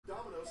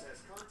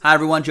Hi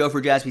everyone, Joe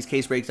for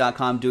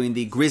JaspysCaseBreaks.com doing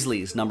the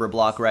Grizzlies number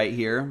block right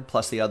here,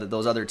 plus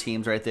those other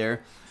teams right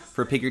there.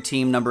 For pick your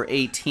team number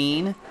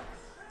 18,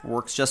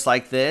 works just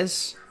like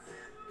this.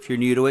 If you're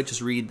new to it,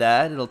 just read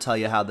that. It'll tell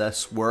you how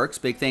this works.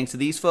 Big thanks to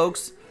these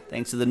folks.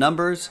 Thanks to the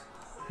numbers.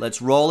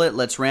 Let's roll it.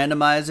 Let's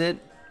randomize it.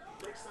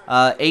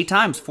 8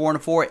 times, 4 and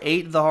a 4,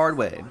 8 the hard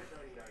way.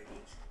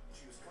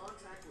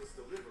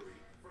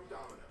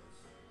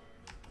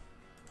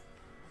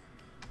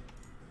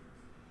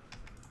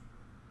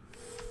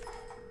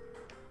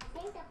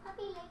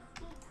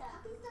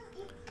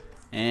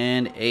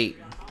 And 8.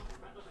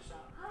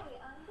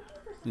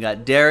 We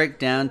got Derek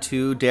down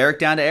to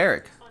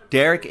Eric.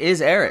 Derek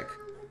is Eric.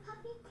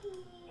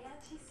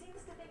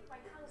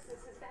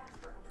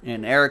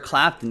 And Eric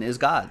Clapton is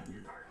God.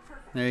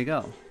 There you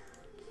go.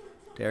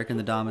 Derek and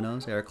the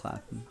Dominoes, Eric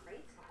Clapton.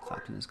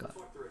 Clapton is God.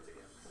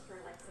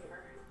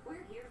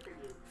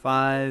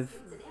 5,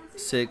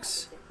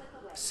 6,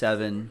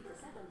 7,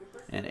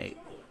 and 8.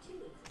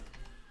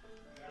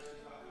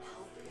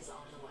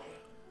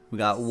 We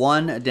got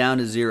 1 down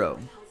to 0.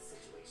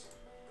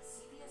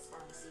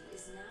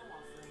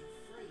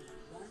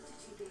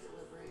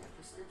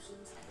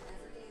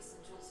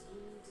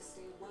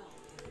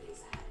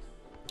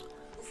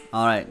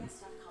 All right.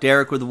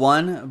 Derek with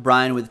 1,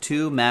 Brian with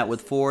 2, Matt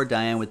with 4,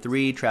 Diane with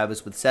 3,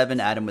 Travis with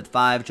 7, Adam with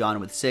 5, John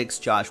with 6,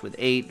 Josh with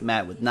 8,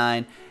 Matt with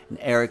 9, and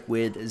Eric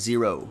with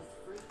 0.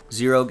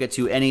 0 gets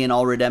you any and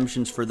all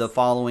redemptions for the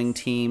following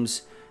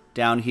teams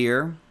down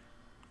here,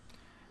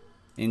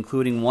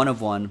 including 1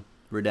 of 1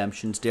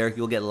 redemptions. Derek,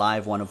 you'll get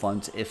live 1 of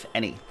 1s, if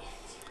any.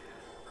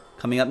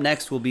 Coming up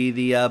next will be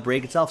the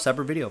break itself,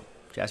 separate video.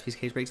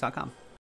 JaspysCaseBreaks.com.